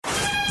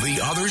The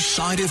Other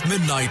Side of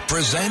Midnight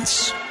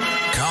presents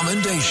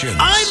Commendations.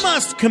 I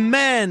must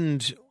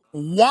commend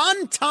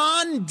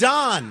Wonton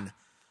Don.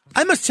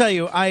 I must tell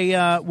you,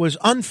 I was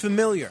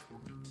unfamiliar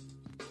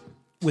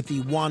with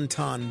the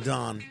Wonton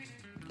Don.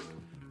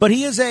 But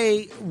he is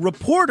a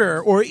reporter,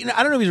 or I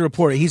don't know if he's a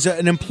reporter. He's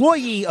an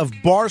employee of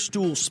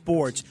Barstool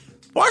Sports.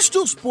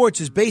 Barstool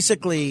Sports is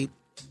basically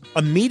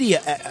a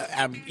media,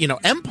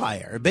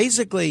 empire.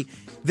 Basically,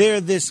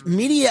 they're this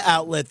media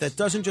outlet that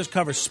doesn't just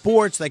cover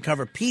sports. They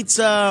cover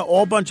pizza, a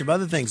whole bunch of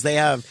other things. They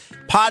have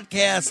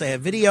podcasts. They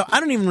have video. I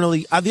don't even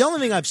really the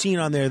only thing I've seen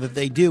on there that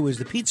they do is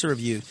the pizza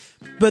reviews.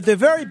 But they're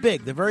very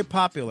big. They're very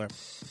popular.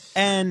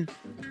 And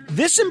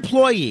this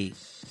employee,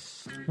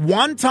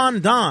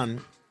 Wonton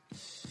Don,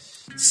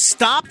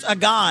 stopped a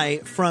guy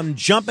from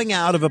jumping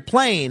out of a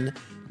plane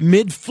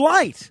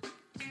mid-flight.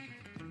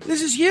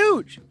 This is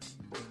huge.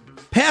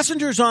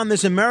 Passengers on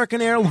this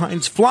American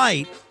Airlines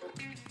flight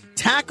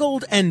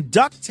tackled and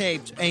duct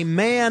taped a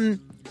man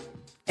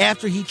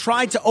after he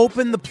tried to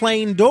open the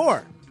plane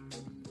door,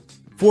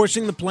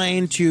 forcing the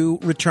plane to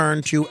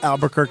return to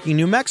Albuquerque,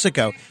 New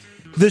Mexico.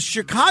 The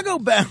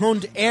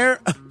Chicago-bound I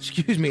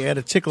had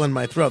a tickle in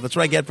my throat. That's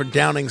what I get for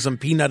downing some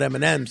peanut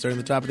M&Ms during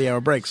the top of the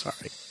hour break.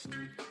 Sorry.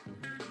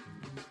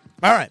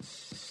 All right.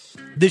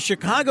 The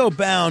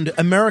Chicago-bound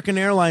American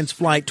Airlines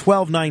flight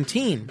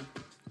 1219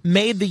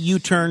 made the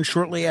U-turn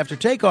shortly after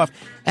takeoff,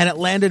 and it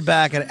landed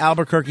back at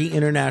Albuquerque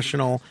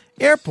International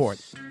Airport.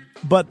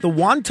 But the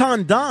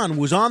Wonton Don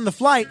was on the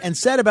flight and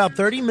said about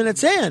 30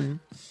 minutes in,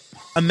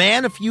 a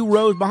man a few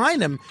rows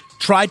behind him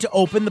tried to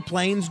open the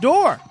plane's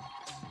door.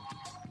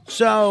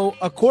 So,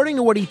 according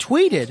to what he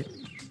tweeted,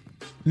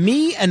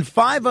 me and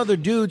 5 other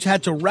dudes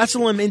had to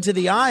wrestle him into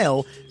the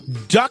aisle,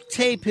 duct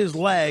tape his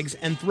legs,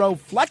 and throw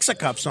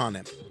flexicuffs on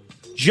him.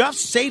 Just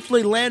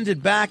safely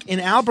landed back in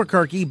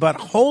Albuquerque, but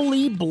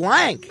holy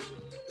blank.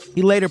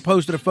 He later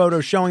posted a photo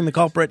showing the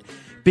culprit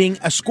being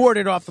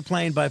escorted off the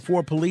plane by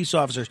 4 police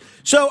officers.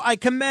 So I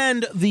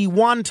commend the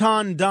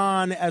Wonton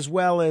Don as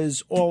well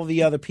as all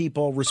the other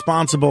people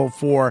responsible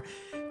for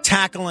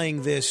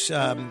tackling this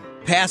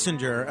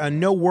passenger.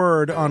 No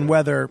word on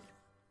whether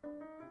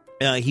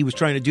he was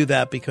trying to do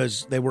that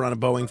because they were on a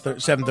Boeing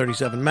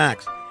 737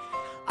 MAX.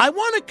 I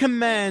want to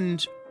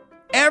commend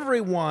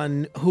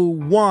everyone who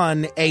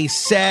won a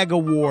SAG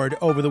award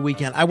over the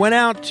weekend. I went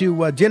out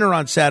to dinner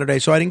on Saturday,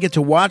 so I didn't get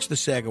to watch the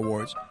SAG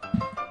awards.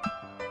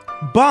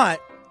 But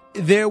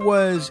there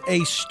was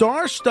a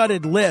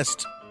star-studded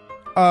list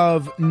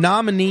of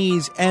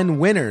nominees and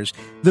winners.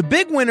 The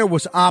big winner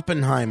was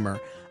Oppenheimer.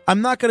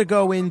 I'm not going to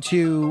go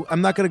into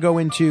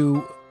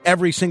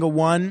every single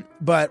one,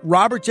 but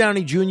Robert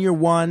Downey Jr.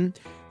 won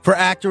for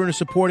actor in a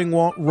supporting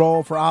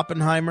role for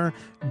Oppenheimer.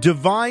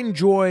 Divine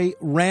Joy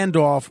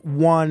Randolph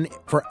won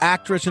for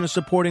actress in a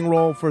supporting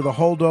role for The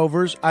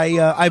Holdovers.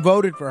 I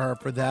voted for her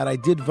for that. I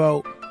did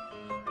vote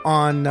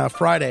on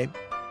Friday.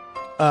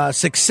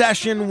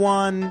 Succession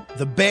won.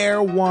 The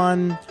Bear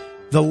won.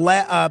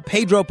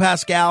 Pedro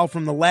Pascal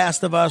from The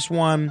Last of Us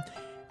won.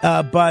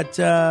 But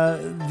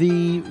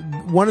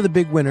one of the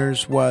big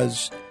winners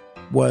was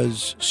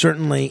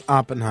certainly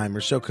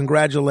Oppenheimer. So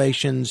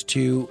congratulations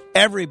to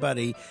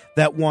everybody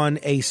that won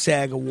a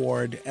SAG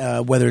award,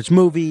 whether it's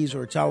movies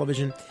or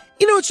television.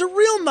 You know, it's a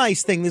real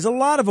nice thing. There's a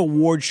lot of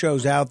award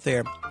shows out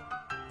there,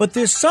 but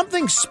there's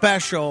something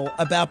special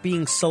about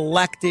being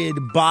selected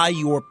by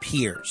your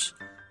peers.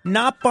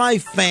 Not by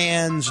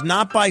fans,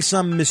 not by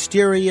some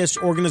mysterious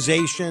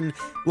organization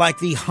like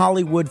the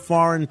Hollywood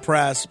Foreign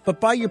Press,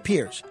 but by your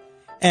peers.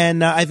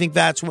 And I think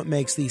that's what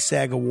makes these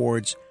SAG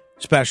awards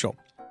special.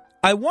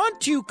 I want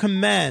to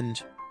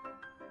commend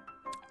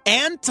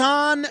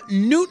Anton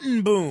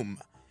Newtonboom.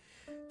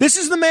 This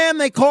is the man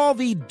they call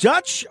the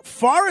Dutch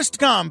Forrest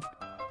Gump,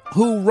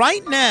 who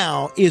right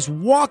now is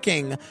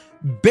walking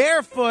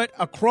barefoot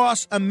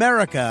across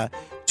America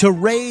to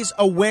raise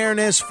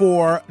awareness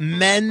for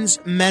men's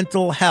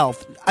mental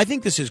health. I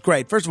think this is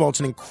great. First of all, it's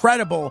an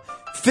incredible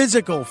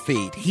physical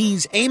feat.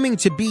 He's aiming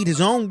to beat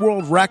his own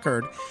world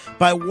record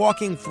by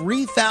walking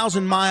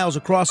 3,000 miles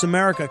across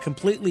America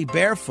completely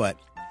barefoot.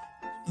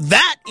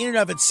 That in and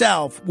of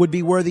itself would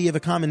be worthy of a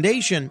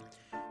commendation.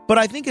 But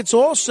I think it's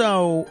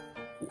also,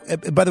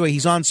 by the way,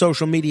 he's on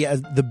social media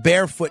as the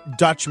Barefoot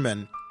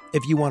Dutchman,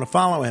 if you want to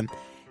follow him,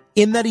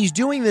 in that he's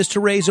doing this to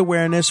raise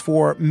awareness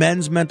for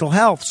men's mental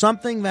health,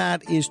 something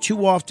that is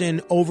too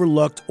often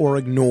overlooked or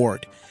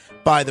ignored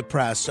by the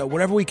press. So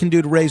whatever we can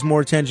do to raise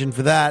more attention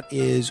for that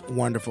is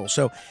wonderful.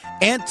 So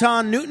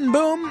Anton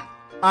Newtonboom,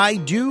 I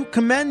do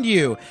commend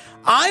you.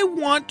 I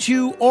want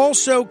to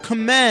also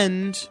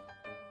commend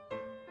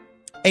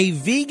a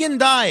vegan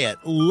diet.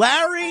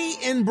 Larry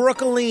in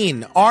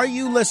Brooklyn, are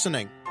you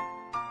listening?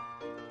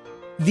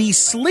 The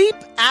sleep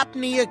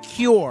apnea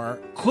cure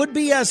could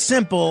be as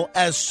simple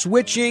as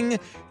switching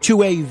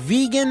to a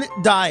vegan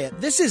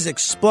diet. This is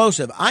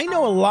explosive. I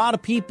know a lot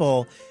of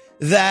people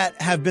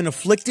that have been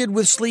afflicted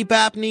with sleep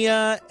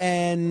apnea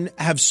and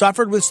have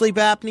suffered with sleep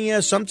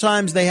apnea.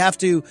 Sometimes they have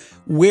to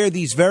wear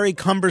these very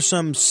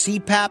cumbersome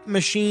CPAP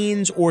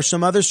machines or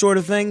some other sort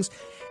of things.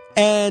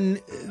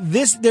 And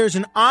there's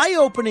an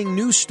eye-opening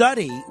new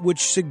study which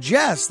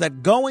suggests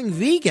that going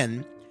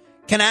vegan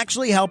can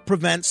actually help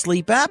prevent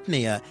sleep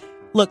apnea.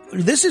 Look,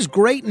 this is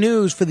great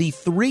news for the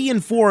 3 in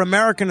 4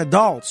 American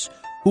adults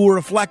who are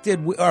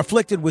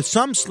afflicted with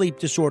some sleep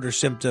disorder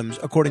symptoms,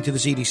 according to the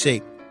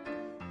CDC.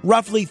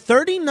 Roughly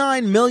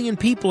 39 million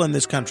people in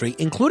this country,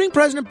 including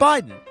President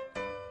Biden,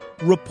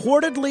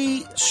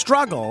 reportedly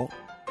struggle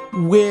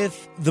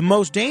with the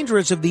most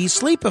dangerous of these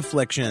sleep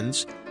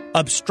afflictions,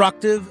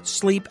 obstructive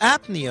sleep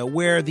apnea,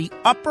 where the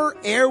upper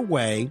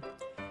airway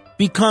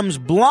becomes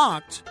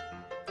blocked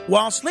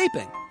while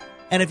sleeping.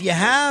 And if you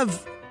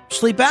have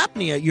sleep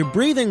apnea, your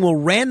breathing will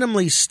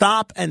randomly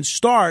stop and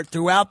start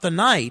throughout the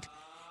night,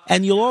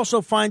 and you'll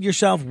also find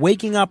yourself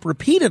waking up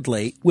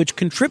repeatedly, which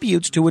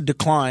contributes to a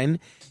decline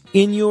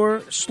in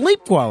your sleep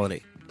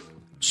quality.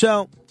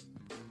 So,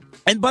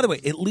 and by the way,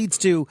 it leads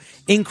to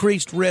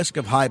increased risk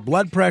of high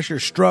blood pressure,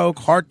 stroke,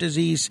 heart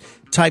disease,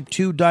 type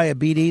 2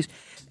 diabetes.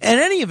 In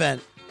any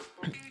event,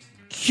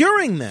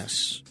 curing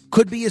this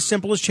could be as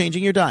simple as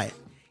changing your diet.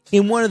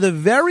 In one of the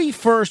very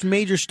first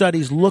major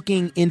studies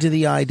looking into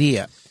the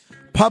idea,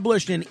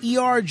 published in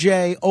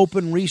ERJ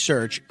Open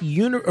Research,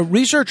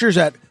 researchers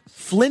at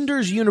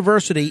Flinders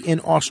University in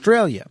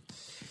Australia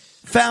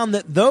found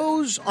that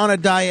those on a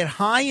diet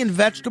high in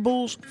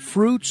vegetables,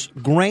 fruits,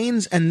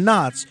 grains, and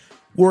nuts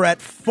were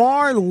at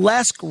far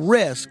less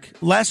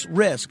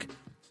risk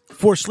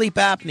for sleep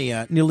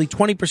apnea, nearly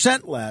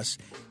 20% less,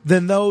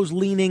 than those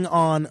leaning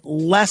on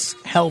less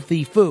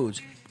healthy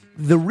foods.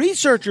 The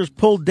researchers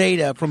pulled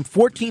data from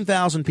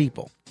 14,000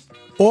 people,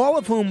 all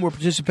of whom were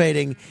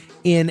participating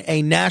in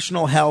a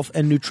national health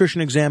and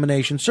nutrition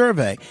examination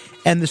survey.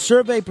 And the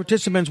survey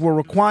participants were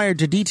required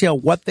to detail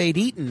what they'd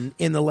eaten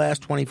in the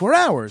last 24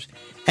 hours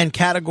and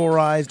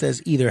categorized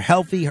as either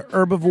healthy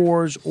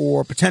herbivores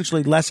or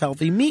potentially less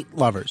healthy meat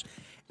lovers.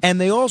 And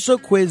they also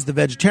quizzed the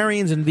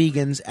vegetarians and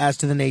vegans as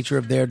to the nature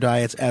of their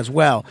diets as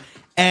well.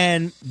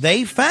 And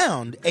they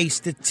found a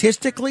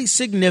statistically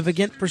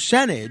significant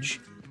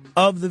percentage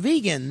of the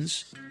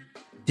vegans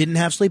didn't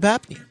have sleep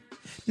apnea.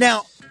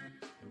 Now,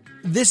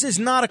 this is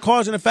not a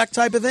cause and effect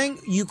type of thing.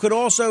 You could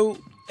also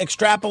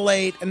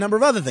extrapolate a number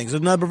of other things, a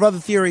number of other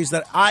theories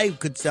that I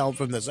could tell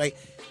from this.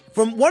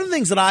 From one of the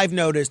things that I've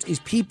noticed is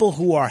people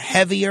who are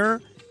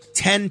heavier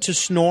tend to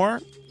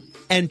snore,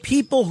 and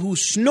people who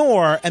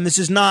snore, and this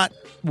is not,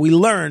 we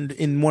learned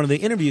in one of the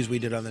interviews we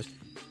did on this,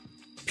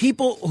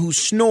 people who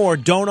snore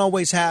don't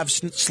always have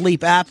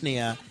sleep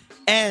apnea,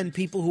 and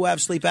people who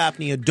have sleep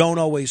apnea don't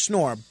always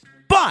snore.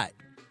 But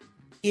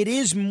it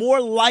is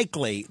more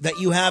likely that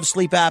you have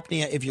sleep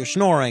apnea if you're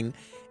snoring,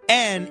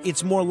 and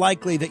it's more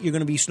likely that you're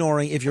going to be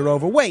snoring if you're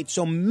overweight.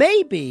 So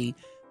maybe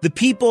the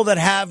people that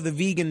have the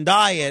vegan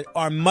diet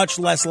are much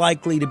less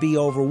likely to be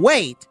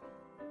overweight,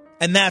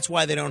 and that's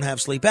why they don't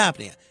have sleep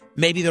apnea.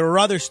 Maybe there are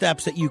other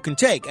steps that you can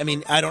take. I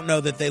mean, I don't know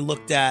that they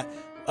looked at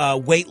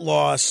weight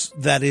loss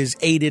that is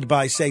aided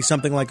by, say,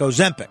 something like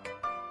Ozempic.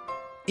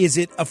 Is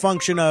it a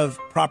function of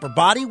proper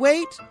body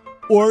weight,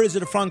 or is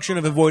it a function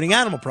of avoiding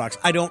animal products?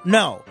 I don't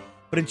know.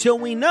 But until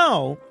we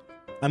know,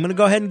 I'm going to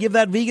go ahead and give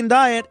that vegan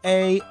diet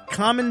a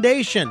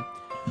commendation.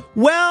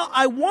 Well,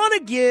 I want to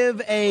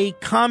give a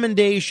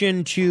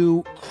commendation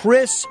to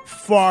Chris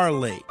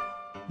Farley.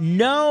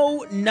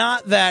 No,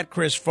 not that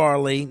Chris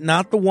Farley,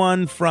 not the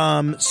one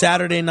from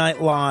Saturday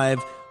Night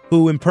Live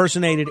who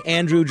impersonated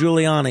Andrew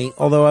Giuliani,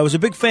 although I was a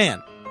big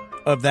fan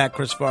of that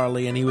Chris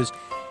Farley, and he was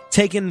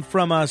taken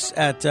from us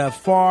at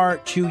far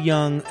too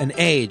young an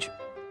age.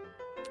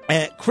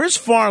 Chris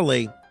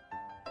Farley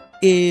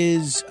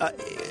is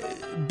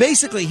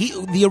basically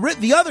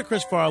the other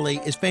Chris Farley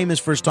is famous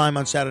for his time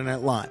on Saturday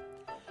Night Live.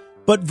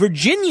 But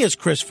Virginia's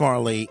Chris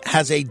Farley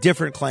has a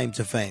different claim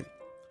to fame.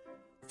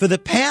 For the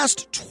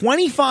past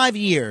 25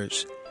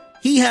 years,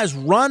 he has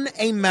run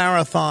a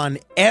marathon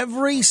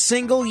every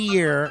single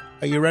year.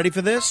 Are you ready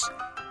for this?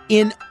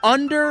 In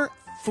under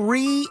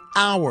 3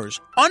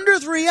 hours. Under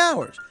 3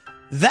 hours.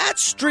 That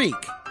streak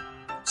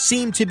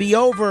seemed to be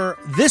over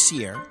this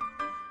year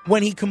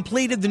when he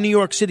completed the New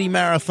York City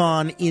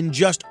Marathon in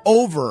just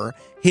over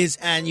his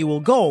annual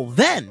goal.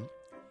 Then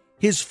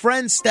his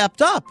friends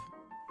stepped up.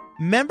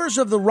 Members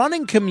of the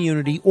running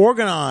community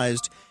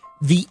organized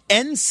the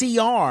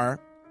NCR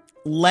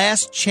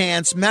Last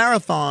Chance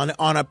Marathon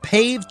on a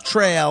paved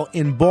trail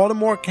in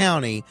Baltimore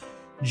County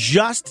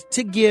just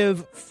to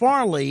give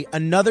Farley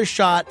another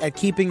shot at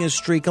keeping his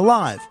streak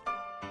alive.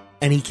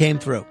 And he came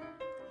through.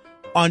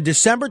 On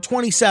December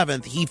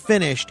 27th, he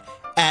finished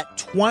at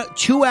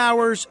 2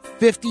 hours,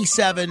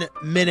 57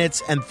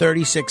 minutes, and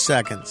 36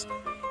 seconds.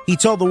 He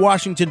told the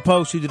Washington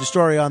Post, who did a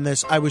story on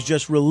this, "I was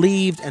just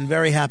relieved and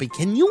very happy."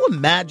 Can you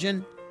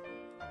imagine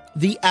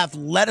the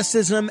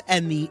athleticism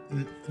and the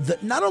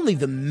not only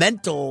the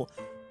mental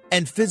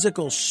and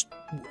physical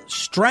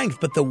strength,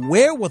 but the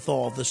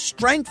wherewithal, the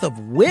strength of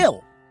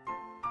will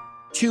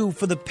to,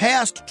 for the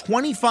past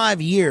 25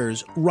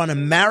 years, run a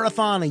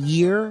marathon a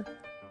year?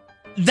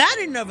 That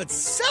in and of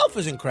itself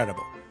is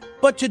incredible.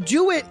 But to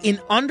do it in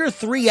under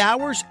 3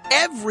 hours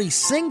every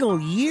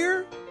single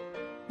year?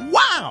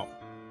 Wow!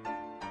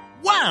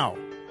 Wow.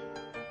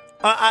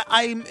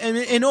 I'm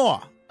in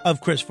awe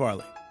of Chris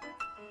Farley.